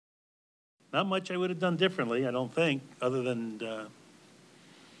Not much I would have done differently, I don't think, other than I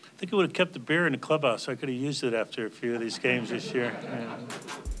think I would have kept the beer in the clubhouse. I could have used it after a few of these games this year. Yeah.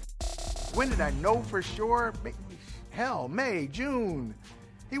 When did I know for sure? Hell, May, June.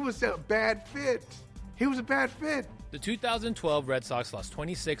 He was a bad fit. The 2012 Red Sox lost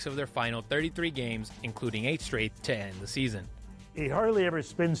 26 of their final 33 games, including 8 straight to end the season. He hardly ever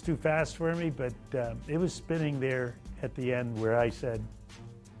spins too fast for me, but it was spinning there at the end where I said,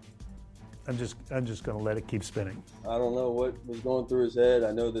 I'm just going to let it keep spinning. I don't know what was going through his head.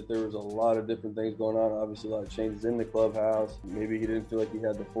 I know that there was a lot of different things going on, obviously a lot of changes in the clubhouse. Maybe he didn't feel like he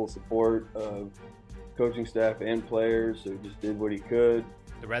had the full support of coaching staff and players, so he just did what he could.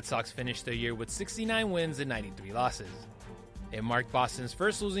 The Red Sox finished the year with 69 wins and 93 losses. It marked Boston's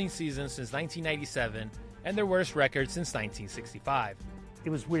first losing season since 1997 and their worst record since 1965.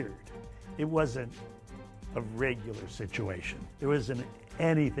 It was weird. It wasn't a regular situation. There wasn't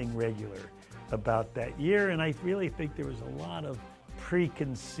anything regular about that year, and I really think there was a lot of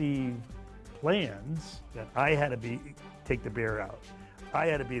preconceived plans that I had to take the beer out. I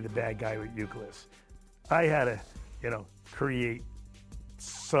had to be the bad guy with Euclid. I had to, create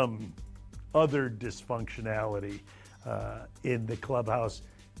some other dysfunctionality in the clubhouse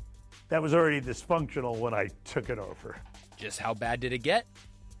that was already dysfunctional when I took it over. Just how bad did it get?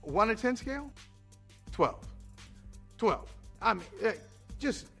 1 to 10 scale? 12. I mean,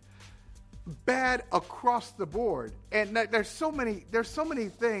 just bad across the board. And there's so many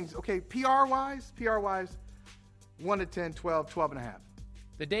things. Okay, PR-wise, 1 to 10, 12 and a half.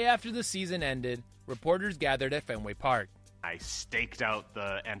 The day after the season ended, reporters gathered at Fenway Park. I staked out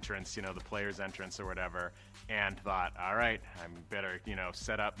the entrance, the player's entrance or whatever, and thought, all right, I better,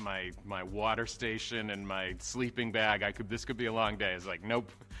 set up my water station and my sleeping bag. This could be a long day. It's like,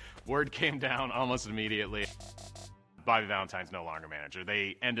 nope. Word came down almost immediately. Bobby Valentine's no longer manager.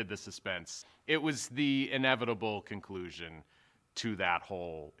 They ended the suspense. It was the inevitable conclusion to that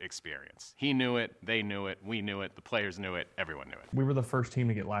whole experience. He knew it, they knew it, we knew it, the players knew it, everyone knew it. We were the first team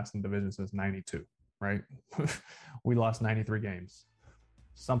to get last in the division since 92, right? We lost 93 games.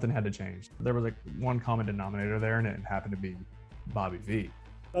 Something had to change. There was one common denominator there, and it happened to be Bobby V.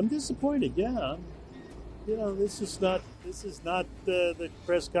 I'm disappointed, yeah. This is not the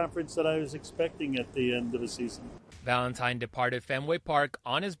press conference that I was expecting at the end of the season. Valentine departed Fenway Park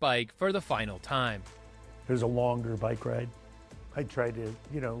on his bike for the final time. It was a longer bike ride. I tried to,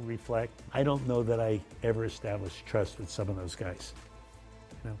 reflect. I don't know that I ever established trust with some of those guys.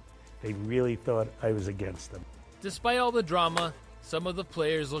 They really thought I was against them. Despite all the drama, some of the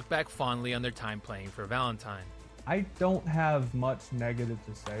players look back fondly on their time playing for Valentine. I don't have much negative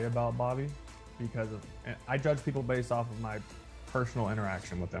to say about Bobby because I judge people based off of my personal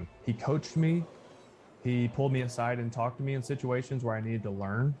interaction with him. He coached me. He pulled me aside and talked to me in situations where I needed to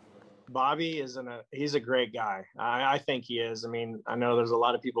learn. Bobby he's a great guy. I think he is. I mean, I know there's a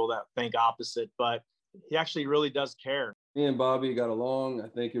lot of people that think opposite, but he actually really does care. Me and Bobby got along. I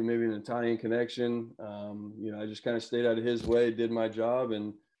think it was maybe an Italian connection. I just kind of stayed out of his way, did my job,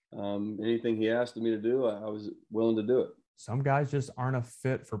 and anything he asked me to do, I was willing to do it. Some guys just aren't a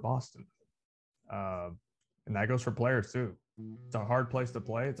fit for Boston. And that goes for players too. It's a hard place to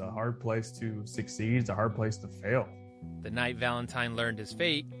play. It's a hard place to succeed. It's a hard place to fail. The night Valentine learned his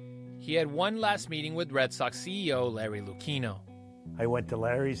fate, he had one last meeting with Red Sox CEO Larry Lucchino. I went to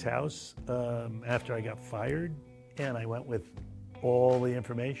Larry's house after I got fired, and I went with all the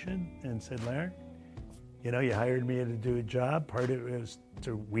information and said, Larry, you hired me to do a job. Part of it was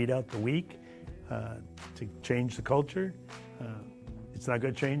to weed out the weak, to change the culture. It's not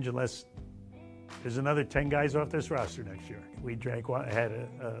going to change unless there's another 10 guys off this roster next year. We had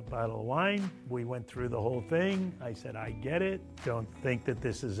a bottle of wine. We went through the whole thing. I said, I get it. Don't think that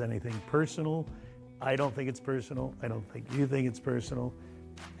this is anything personal. I don't think it's personal. I don't think you think it's personal.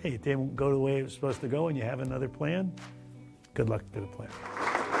 Hey, it didn't go the way it was supposed to go and you have another plan, good luck to the plan.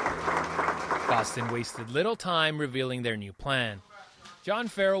 Boston wasted little time revealing their new plan. John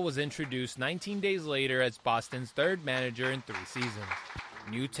Farrell was introduced 19 days later as Boston's third manager in 3 seasons.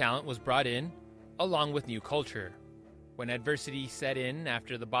 New talent was brought in, along with new culture. When adversity set in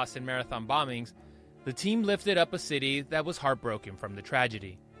after the Boston Marathon bombings, the team lifted up a city that was heartbroken from the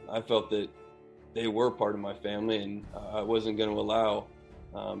tragedy. I felt that they were part of my family, and I wasn't going to allow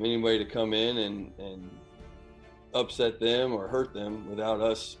anybody to come in and upset them or hurt them without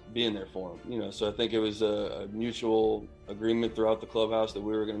us being there for them. So I think it was a mutual agreement throughout the clubhouse that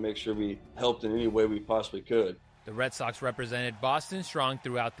we were going to make sure we helped in any way we possibly could. The Red Sox represented Boston strong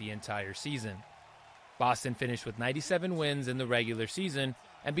throughout the entire season. Boston finished with 97 wins in the regular season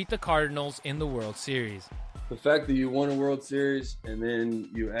and beat the Cardinals in the World Series. The fact that you won a World Series and then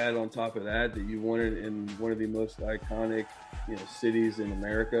you add on top of that you won it in one of the most iconic, cities in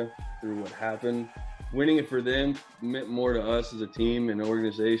America through what happened. Winning it for them meant more to us as a team and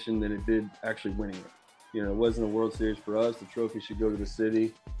organization than it did actually winning it. It wasn't a World Series for us. The trophy should go to the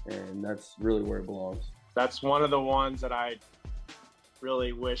city, and that's really where it belongs. That's one of the ones that I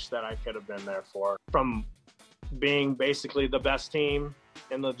really wish that I could have been there for. From being basically the best team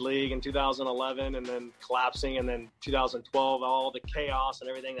in the league in 2011 and then collapsing, and then 2012, all the chaos and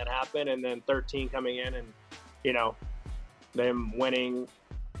everything that happened, and then 13 coming in and, them winning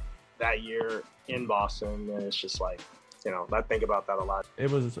that year in Boston. And it's just like, I think about that a lot. It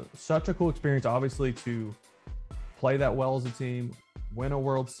was such a cool experience, obviously, to play that well as a team, win a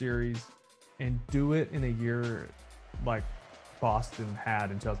World Series, and do it in a year like Boston had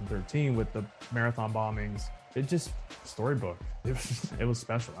in 2013 with the marathon bombings. It just, storybook. It was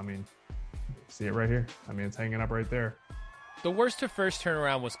special. I mean, see it right here. I mean, it's hanging up right there. The worst to first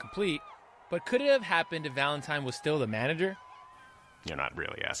turnaround was complete, but could it have happened if Valentine was still the manager? You're not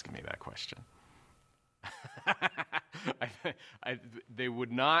really asking me that question. They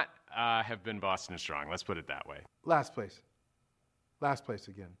would not have been Boston strong. Let's put it that way. Last place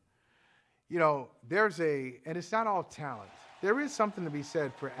again. And it's not all talent. There is something to be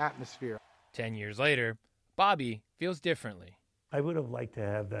said for atmosphere. 10 years later, Bobby feels differently. I would have liked to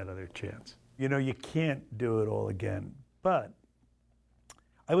have that other chance. You can't do it all again, but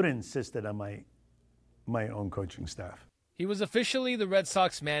I would have insisted on my own coaching staff. He was officially the Red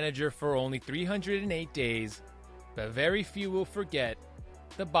Sox manager for only 308 days, but very few will forget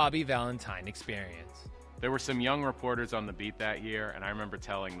the Bobby Valentine experience. There were some young reporters on the beat that year, and I remember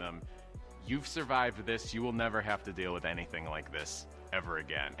telling them, you've survived this, you will never have to deal with anything like this ever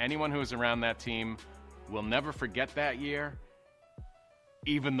again. Anyone who was around that team will never forget that year,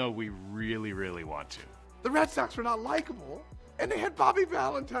 even though we really, really want to. The Red Sox were not likable, and they had Bobby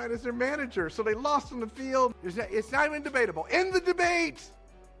Valentine as their manager, so they lost on the field. It's not even debatable. In the debate,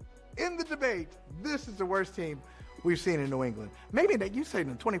 this is the worst team we've seen in New England. Maybe that you say in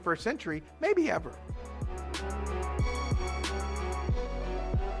the 21st century, maybe ever.